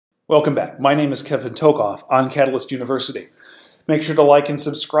Welcome back. My name is Kevin Tokoph on Catalyst University. Make sure to like and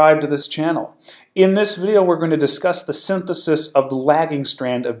subscribe to this channel. In this video, we're going to discuss the synthesis of the lagging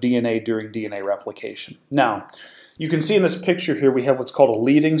strand of DNA during DNA replication. Now, you can see in this picture here we have what's called a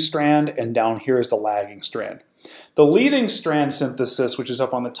leading strand, and down here is the lagging strand. The leading strand synthesis, which is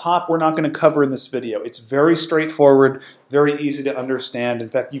up on the top, we're not going to cover in this video. It's very straightforward, very easy to understand. In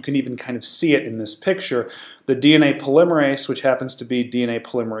fact, you can even kind of see it in this picture. The DNA polymerase, which happens to be DNA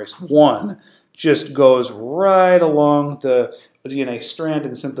polymerase 1, just goes right along the DNA strand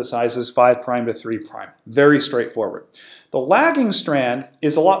and synthesizes 5' to 3'. Very straightforward. The lagging strand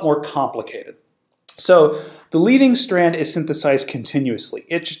is a lot more complicated. So the leading strand is synthesized continuously.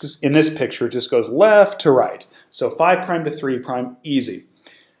 It just, in this picture, it just goes left to right. So 5' to 3', easy.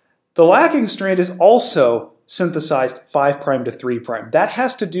 The lagging strand is also synthesized 5' to 3'. That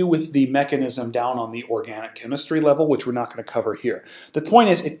has to do with the mechanism down on the organic chemistry level, which we're not going to cover here. The point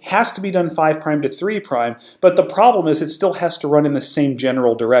is, it has to be done 5' to 3', but the problem is it still has to run in the same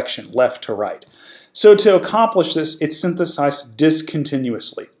general direction, left to right. So to accomplish this, it's synthesized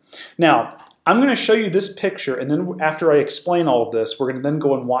discontinuously. Now, I'm going to show you this picture, and then after I explain all of this, we're going to then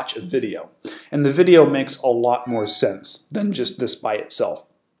go and watch a video. And the video makes a lot more sense than just this by itself.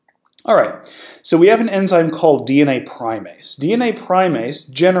 All right, so we have an enzyme called DNA Primase. DNA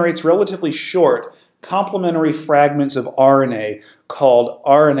Primase generates relatively short complementary fragments of RNA called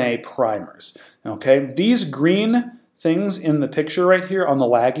Rna Primers. Okay, these green things in the picture right here on the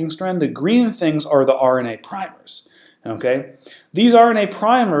lagging strand, the green things are the Rna Primers. Okay, these RNA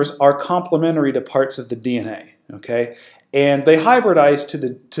primers are complementary to parts of the DNA. Okay, and they hybridize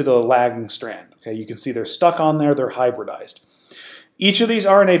to the lagging strand. Okay, you can see they're stuck on there. They're hybridized. Each of these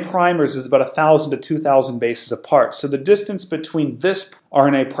RNA primers is about 1,000 to 2,000 bases apart. So the distance between this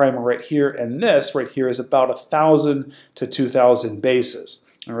RNA primer right here and this right here is about 1,000 to 2,000 bases.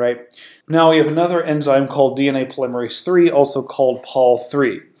 All right. Now we have another enzyme called DNA polymerase 3, also called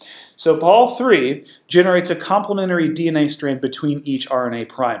Pol3. So Pol3 generates a complementary DNA strand between each RNA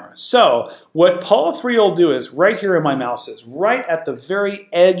primer. So what Pol3 will do is, right here in my mouse is, right at the very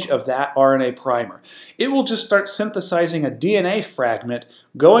edge of that RNA primer, it will just start synthesizing a DNA fragment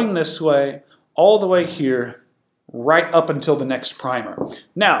going this way, all the way here, right up until the next primer.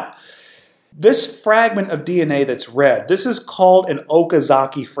 Now, this fragment of DNA that's red, this is called an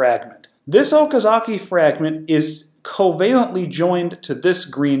Okazaki fragment. This Okazaki fragment is covalently joined to this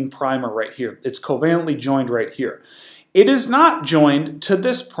green primer right here. It's covalently joined right here. It is not joined to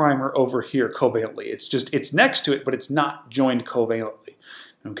this primer over here covalently. It's next to it, but it's not joined covalently.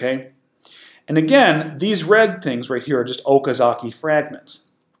 Okay? And again, these red things right here are just Okazaki fragments.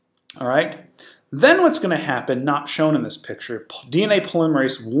 All right? Then what's going to happen, not shown in this picture, DNA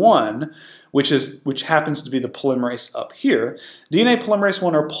polymerase 1, which happens to be the polymerase up here, DNA polymerase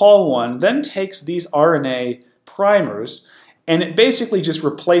 1 or Pol1 then takes these RNA primers and it basically just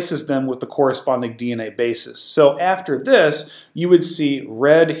replaces them with the corresponding DNA bases. So after this, you would see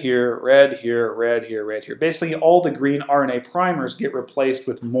red here, red here, red here, red here. Basically all the green RNA primers get replaced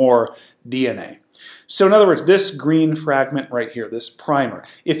with more DNA. So in other words, this green fragment right here, this primer,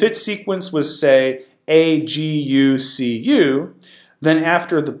 if its sequence was, say, AGUCU, then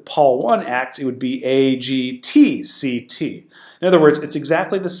after the Pol1 acts, it would be AGTCT. In other words, it's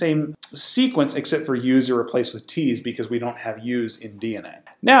exactly the same sequence except for U's are replaced with T's because we don't have U's in DNA.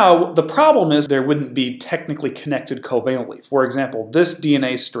 Now, the problem is there wouldn't be technically connected covalently. For example, this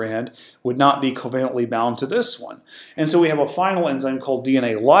DNA strand would not be covalently bound to this one. And so we have a final enzyme called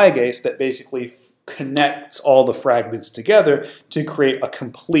DNA ligase that basically connects all the fragments together to create a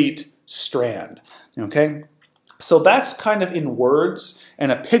complete strand. Okay? So that's kind of in words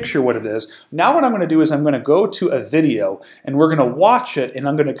and a picture what it is. Now what I'm going to do is I'm going to go to a video and we're going to watch it and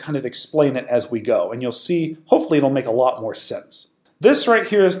I'm going to kind of explain it as we go. And you'll see, hopefully it'll make a lot more sense. This right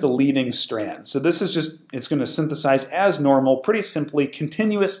here is the leading strand. So this is just, it's going to synthesize as normal, pretty simply,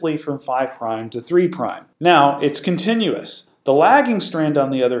 continuously from 5' to 3'. Now, it's continuous. The lagging strand, on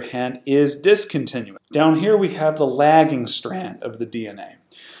the other hand, is discontinuous. Down here we have the lagging strand of the DNA.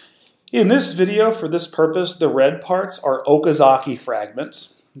 In this video, for this purpose, the red parts are Okazaki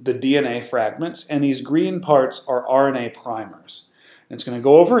fragments, the DNA fragments, and these green parts are RNA primers. And it's going to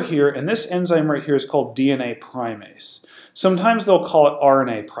go over here, and this enzyme right here is called DNA Primase. Sometimes they'll call it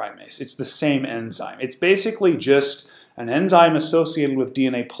Rna Primase. It's the same enzyme. It's basically just an enzyme associated with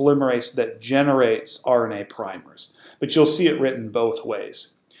DNA polymerase that generates RNA primers. But you'll see it written both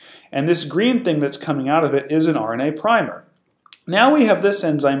ways. And this green thing that's coming out of it is an RNA primer. Now we have this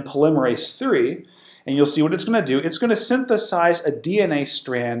enzyme, polymerase 3, And you'll see what it's going to do. It's going to synthesize a DNA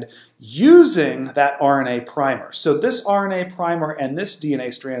strand using that RNA primer. So this RNA primer and this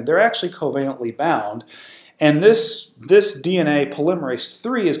DNA strand, they're actually covalently bound. And this DNA polymerase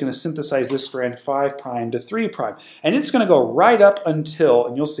 3 is going to synthesize this strand 5' to 3'. And it's going to go right up until,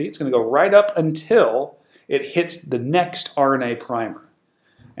 and you'll see it's going to go right up until it hits the next RNA primer.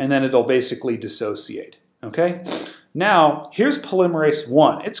 And then it'll basically dissociate. Okay? Now, here's polymerase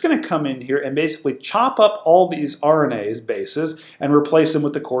 1. It's going to come in here and basically chop up all these RNA bases and replace them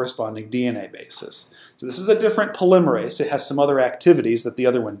with the corresponding DNA bases. So this is a different polymerase. It has some other activities that the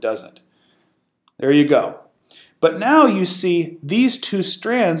other one doesn't. There you go. But now you see these two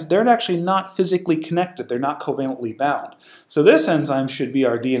strands, they're actually not physically connected. They're not covalently bound. So this enzyme should be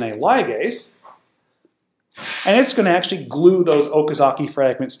our DNA ligase, and it's going to actually glue those Okazaki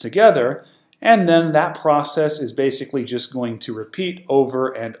fragments together. And then that process is basically just going to repeat over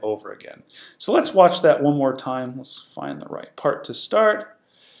and over again. So let's watch that one more time. Let's find the right part to start.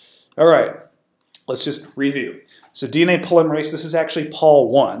 All right, let's just review. So DNA polymerase, this is actually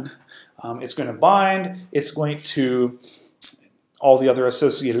Pol1. It's going to bind. It's going to all the other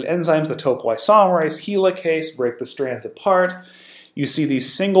associated enzymes, the topoisomerase, helicase, break the strands apart. You see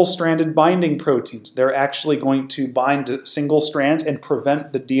these single-stranded binding proteins. They're actually going to bind to single strands and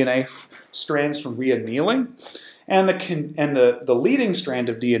prevent the DNA strands from reannealing. And the leading strand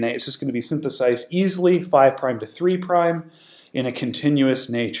of DNA is just going to be synthesized easily, 5' to 3' in a continuous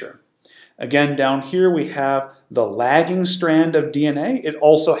nature. Again, down here we have the lagging strand of DNA. It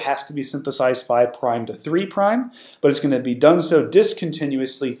also has to be synthesized 5' to 3', but it's going to be done so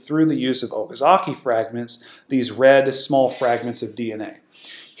discontinuously through the use of Okazaki fragments, these red small fragments of DNA.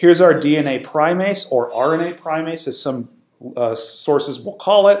 Here's our DNA primase, or RNA primase, as some sources will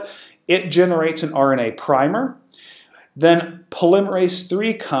call it. It generates an RNA primer. Then polymerase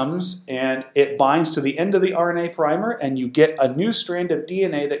 3 comes and it binds to the end of the RNA primer, and you get a new strand of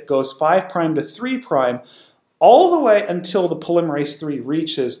DNA that goes 5' to 3' all the way until the polymerase 3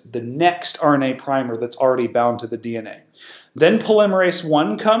 reaches the next RNA primer that's already bound to the DNA. Then polymerase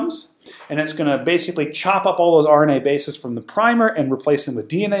 1 comes, and it's going to basically chop up all those RNA bases from the primer and replace them with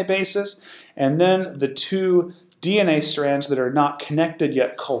DNA bases. And then the two DNA strands that are not connected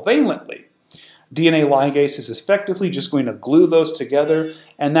yet covalently, DNA ligase is effectively just going to glue those together,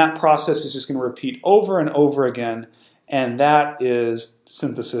 and that process is just going to repeat over and over again, and that is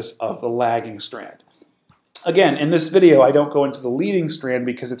synthesis of the lagging strand. Again, in this video, I don't go into the leading strand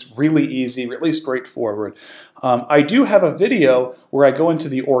because it's really easy, really straightforward. I do have a video where I go into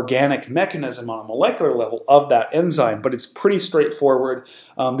the organic mechanism on a molecular level of that enzyme, but it's pretty straightforward.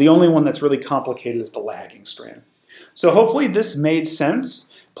 The only one that's really complicated is the lagging strand. So hopefully this made sense.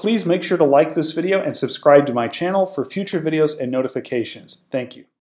 Please make sure to like this video and subscribe to my channel for future videos and notifications. Thank you.